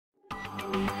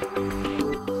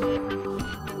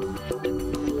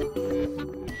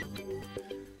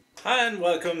Hi and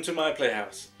welcome to my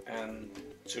playhouse. And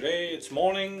today it's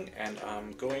morning and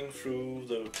I'm going through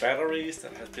the batteries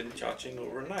that has been charging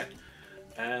overnight.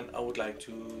 And I would like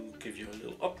to give you a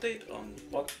little update on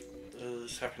what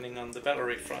is happening on the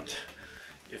battery front,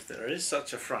 if there is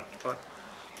such a front. But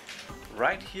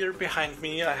right here behind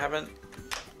me I have an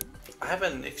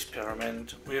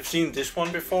experiment. We have seen this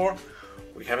one before,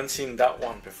 we haven't seen that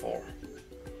one before.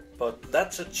 But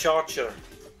that's a charger.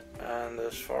 And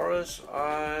as far as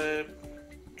I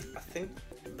think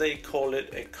they call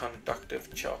it a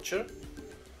conductive charger,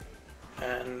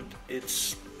 and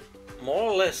it's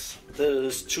more or less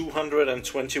there's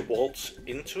 220 volts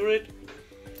into it,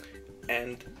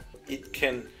 and it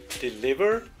can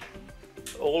deliver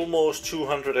almost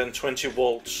 220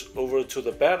 volts over to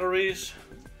the batteries.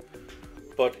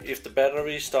 But if the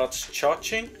battery starts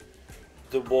charging,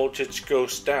 the voltage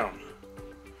goes down.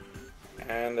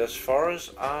 And as far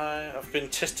as I've been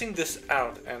testing this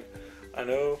out, and I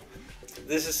know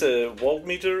this is a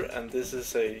voltmeter and this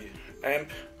is a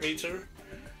amp meter,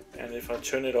 and if I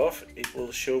turn it off it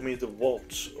will show me the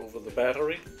volts over the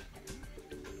battery.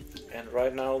 And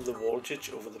right now the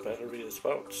voltage over the battery is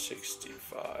about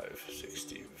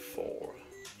 64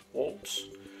 volts,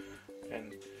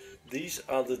 and these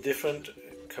are the different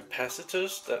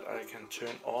capacitors that I can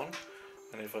turn on.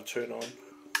 And if I turn on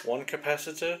one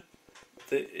capacitor,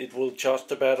 it will charge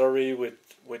the battery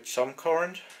with some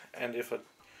current, and if I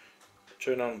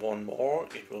turn on one more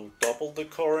it will double the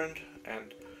current.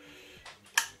 And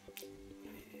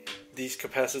these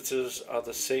capacitors are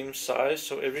the same size,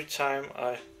 so every time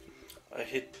I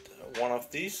hit one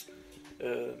of these,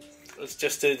 let's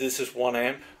just say this is 1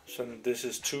 amp, so this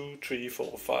is 2, 3,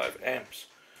 4, 5 amps.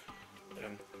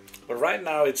 But right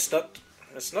now it's not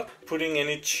putting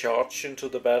any charge into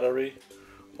the battery,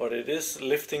 but it is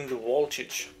lifting the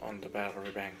voltage on the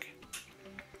battery bank.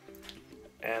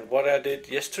 And what I did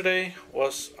yesterday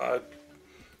was I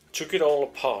took it all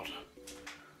apart.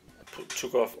 I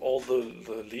took off all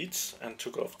the leads and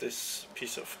took off this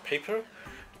piece of paper,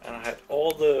 and I had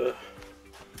all the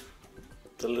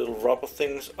little rubber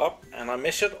things up, and I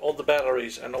measured all the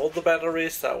batteries, and all the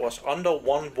batteries that was under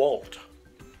 1 volt.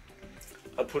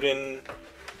 I put in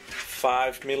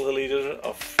 5 milliliters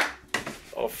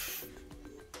of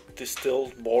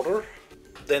distilled water.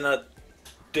 Then I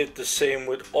did the same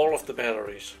with all of the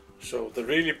batteries. So the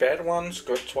really bad ones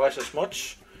got twice as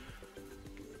much,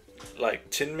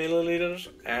 like 10 milliliters,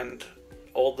 and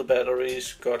all the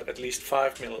batteries got at least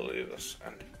 5 milliliters,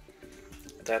 and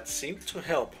that seemed to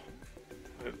help.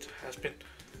 It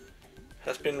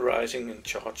has been rising in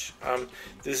charge.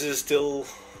 This is still,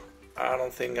 I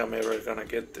don't think I'm ever gonna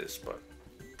get this, but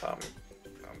I'm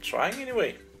trying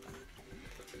anyway.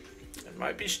 It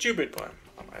might be stupid, but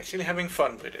I'm actually having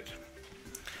fun with it.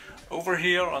 Over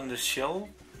here on the shelf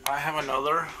I have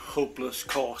another hopeless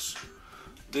cause.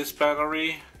 This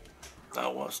battery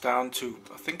that was down to,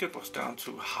 I think it was down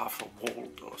to half a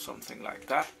volt or something like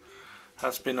that,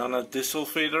 has been on a distilled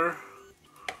for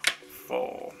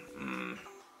a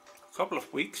couple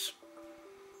of weeks.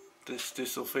 This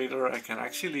distilled I can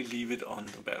actually leave it on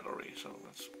the battery, so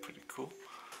that's pretty cool.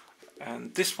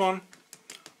 And this one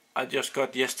I just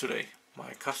got yesterday.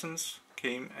 My cousins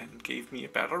came and gave me a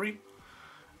battery,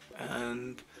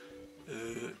 and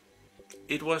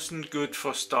it wasn't good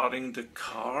for starting the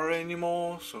car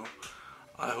anymore, so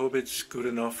I hope it's good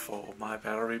enough for my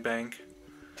battery bank.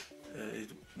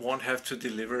 It won't have to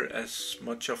deliver as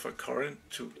much of a current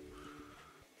to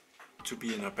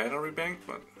be in a battery bank,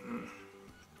 but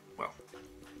well,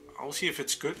 I'll see if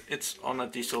it's good. It's on a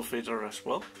diesel filter as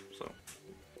well, so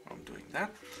I'm doing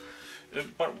that.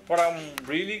 But what I'm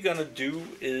really gonna do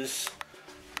is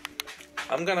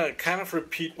I'm gonna kind of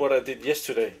repeat what I did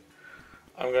yesterday.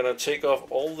 I'm gonna take off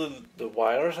all the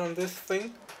wires on this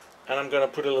thing, and I'm gonna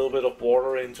put a little bit of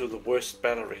water into the worst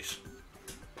batteries.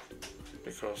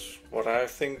 Because what I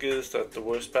think is that the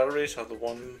worst batteries are the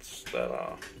ones that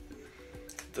are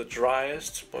the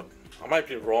driest, but I might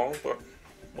be wrong, but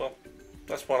well,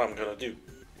 that's what I'm gonna do.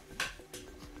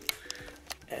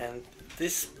 And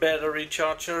this battery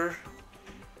charger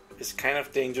is kind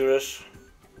of dangerous,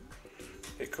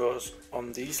 because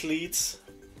on these leads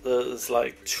there's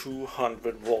like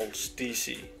 200 volts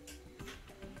DC.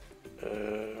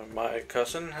 My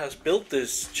cousin has built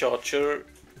this charger,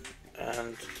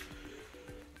 and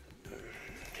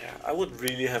yeah, I would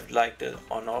really have liked an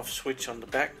on-off switch on the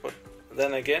back, but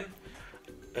then again,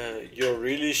 you're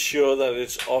really sure that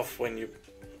it's off when you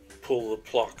pull the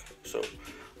plug. So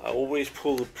I always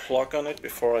pull the plug on it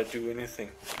before I do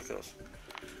anything, because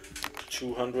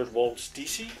 200 volts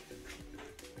DC,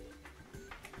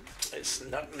 it's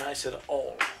not nice at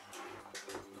all.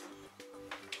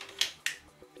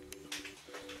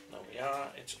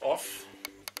 are, it's off.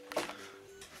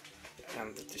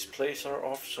 And the displays are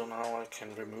off, so now I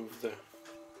can remove the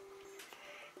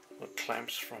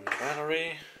clamps from the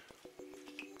battery.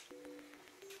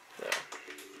 There.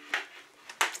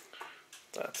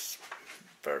 That's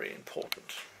very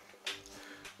important.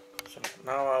 So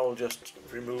now I will just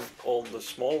remove all the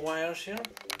small wires here,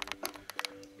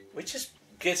 which is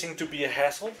getting to be a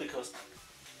hassle because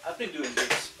I've been doing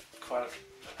this quite a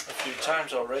few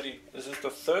times already. This is the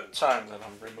third time that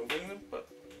I'm removing them, but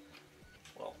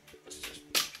well, it's just,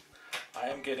 I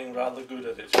am getting rather good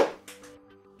at it.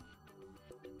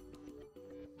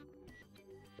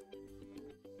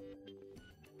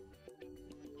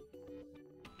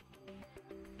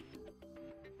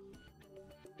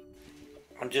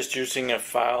 I'm just using a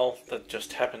file that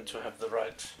just happened to have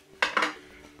have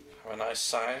a nice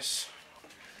size.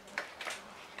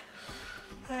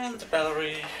 And the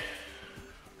battery.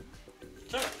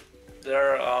 So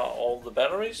there are all the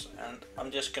batteries, and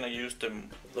I'm just gonna use the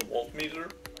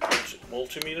voltmeter,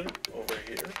 multimeter over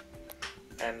here,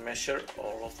 and measure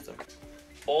all of them.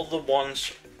 All the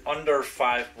ones under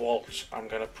 5 volts, I'm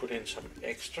gonna put in some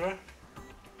extra.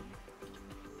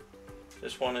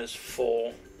 This one is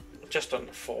just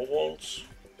under 4 volts.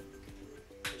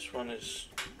 This one is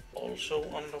also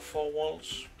under 4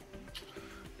 volts.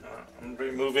 I'm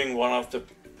removing one of the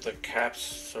caps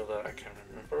so that I can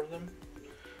remember them.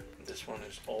 This one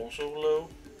is also low.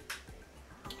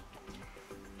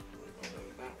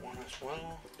 Removing that one as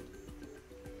well.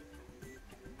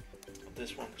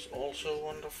 This one is also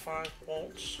under 5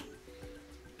 volts.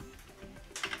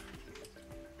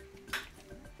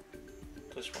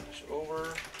 This one is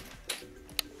over.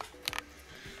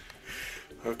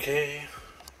 Okay,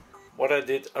 what I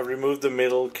did, I removed the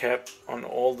middle cap on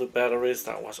all the batteries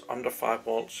that was under 5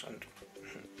 volts, and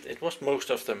it was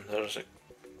most of them. There's a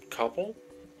couple.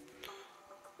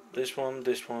 This one,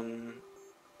 this one,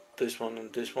 this one,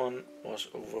 and this one was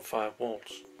over 5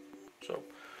 volts. So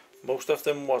most of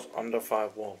them was under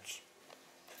 5 volts.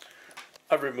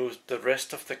 I removed the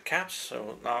rest of the caps,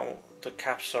 so now the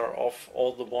caps are off,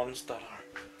 all the ones that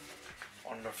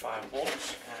are under 5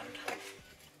 volts, and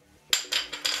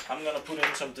I'm gonna put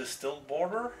in some distilled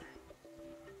water,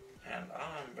 and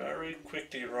I'm very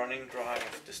quickly running dry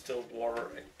of distilled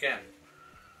water again.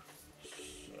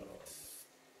 So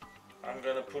I'm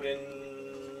gonna put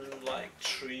in like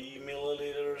 3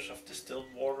 milliliters of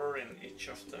distilled water in each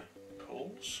of the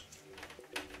holes.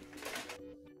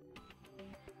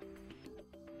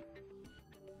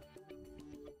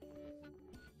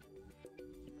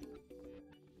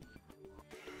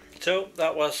 So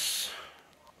that was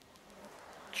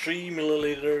 3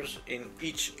 milliliters in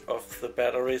each of the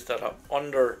batteries that are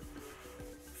under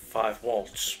 5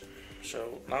 volts.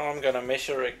 So now I'm gonna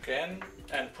measure again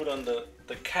and put on the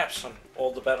caps on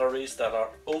all the batteries that are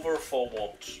over 4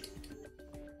 volts.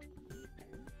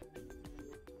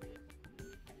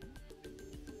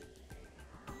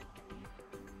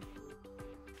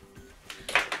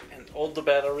 And all the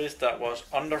batteries that was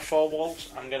under 4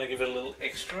 volts, I'm gonna give it a little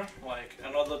extra, like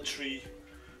another 3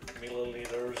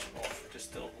 milliliters of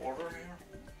distilled water here.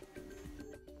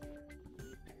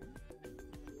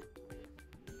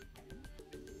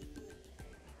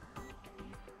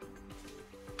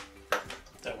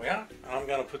 There we are, and I'm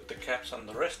gonna put the caps on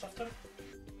the rest of them.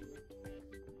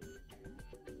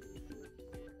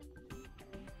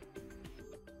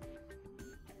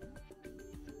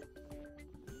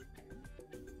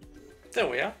 There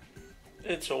we are.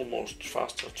 It's almost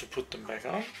faster to put them back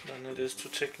on than it is to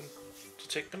take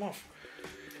them off.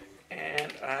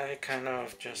 And I kind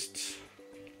of just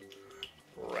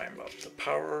ramp up the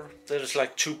power. There's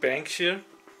like 2 banks here,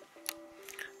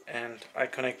 and I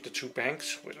connect the 2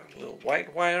 banks with a little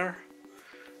white wire,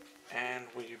 and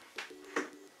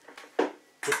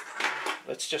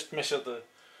let's just measure the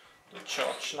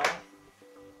charge now.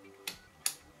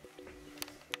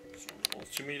 So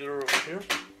multimeter over here.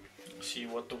 See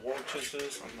what the voltage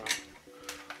is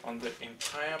on the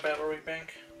entire battery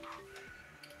bank.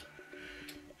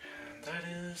 And that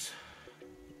is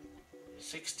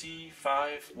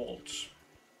 65 volts,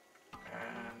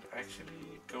 and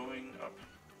actually going up.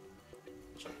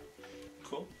 So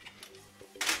cool.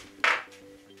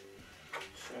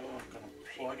 So I'm gonna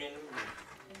plug in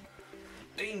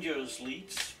the dangerous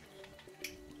leads.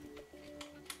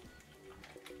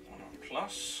 One on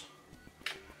plus,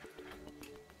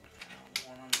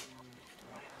 one on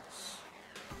minus,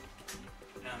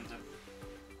 and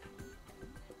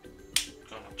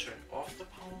gonna turn off the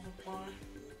power supply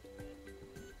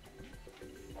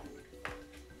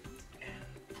and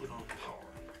put on power,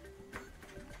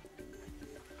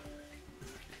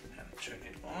 and turn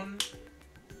it on.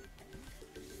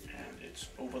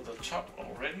 top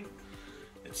already.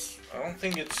 I don't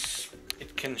think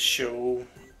it can show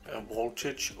a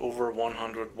voltage over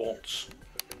 100 volts.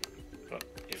 But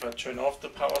if I turn off the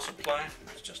power supply,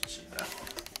 let's just see that.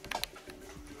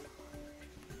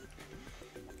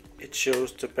 It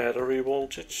shows the battery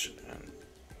voltage, and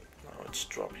now it's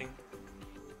dropping.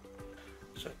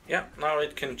 So yeah, now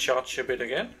it can charge a bit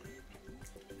again.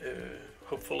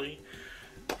 Hopefully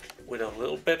with a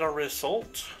little better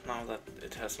result, now that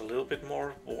it has a little bit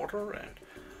more water, and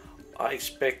I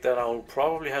expect that I will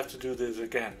probably have to do this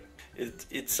again.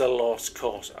 It's a lost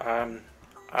cause. I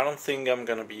don't think I'm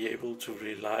gonna be able to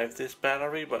relive this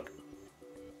battery, but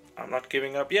I'm not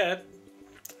giving up yet.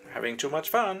 I'm having too much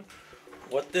fun.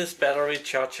 What this battery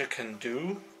charger can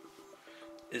do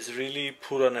is really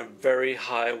put on a very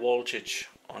high voltage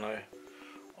on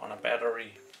a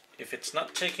battery. If it's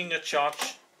not taking a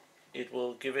charge, it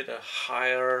will give it a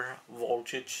higher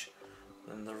voltage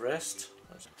than the rest.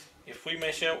 If we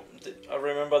measure, I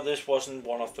remember this wasn't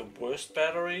one of the worst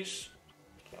batteries.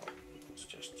 So let's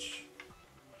just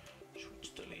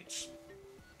switch the leads.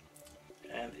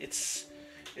 And it's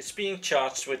being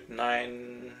charged with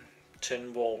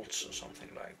 9-10 volts or something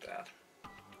like that.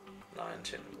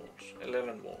 9-10 volts,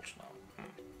 11 volts now.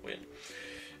 Weird.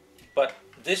 But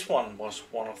this one was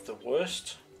one of the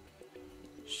worst.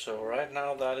 So right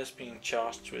now that is being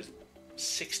charged with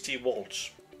 60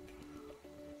 volts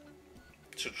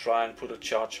to try and put a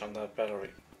charge on that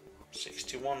battery.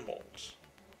 61 volts.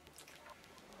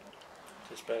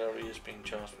 This battery is being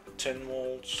charged with 10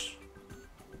 volts,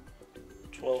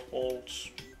 12 volts,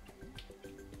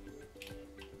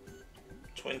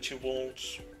 20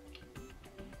 volts,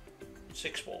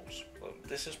 6 volts. Well,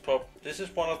 this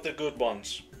is one of the good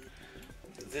ones.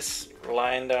 This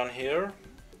line down here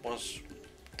was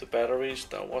the batteries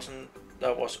that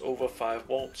was over 5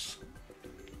 volts.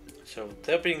 So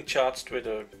they're being charged with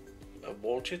a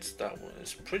voltage that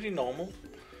is pretty normal.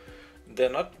 They're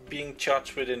not being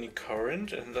charged with any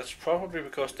current, and that's probably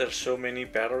because there's so many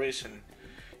batteries in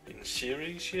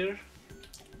series here.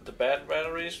 The bad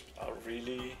batteries are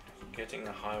really getting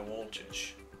a high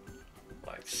voltage,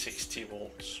 like 60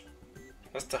 volts.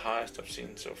 That's the highest I've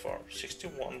seen so far,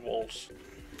 61 volts.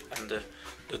 And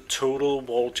the total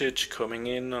voltage coming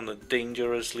in on the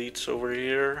dangerous leads over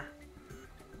here,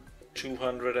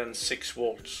 206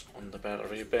 volts on the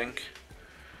battery bank.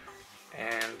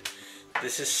 And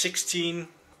this is 16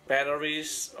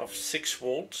 batteries of 6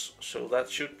 volts, so that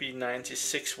should be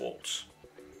 96 volts.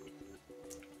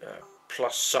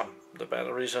 Plus some. The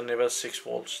batteries are never 6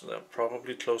 volts, they're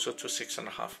probably closer to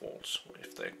 6.5 volts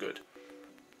if they're good.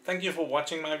 Thank you for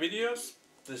watching my videos.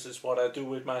 This is what I do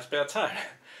with my spare time.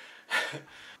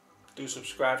 Do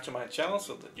subscribe to my channel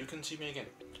so that you can see me again.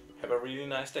 Have a really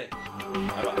nice day.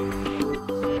 Bye bye.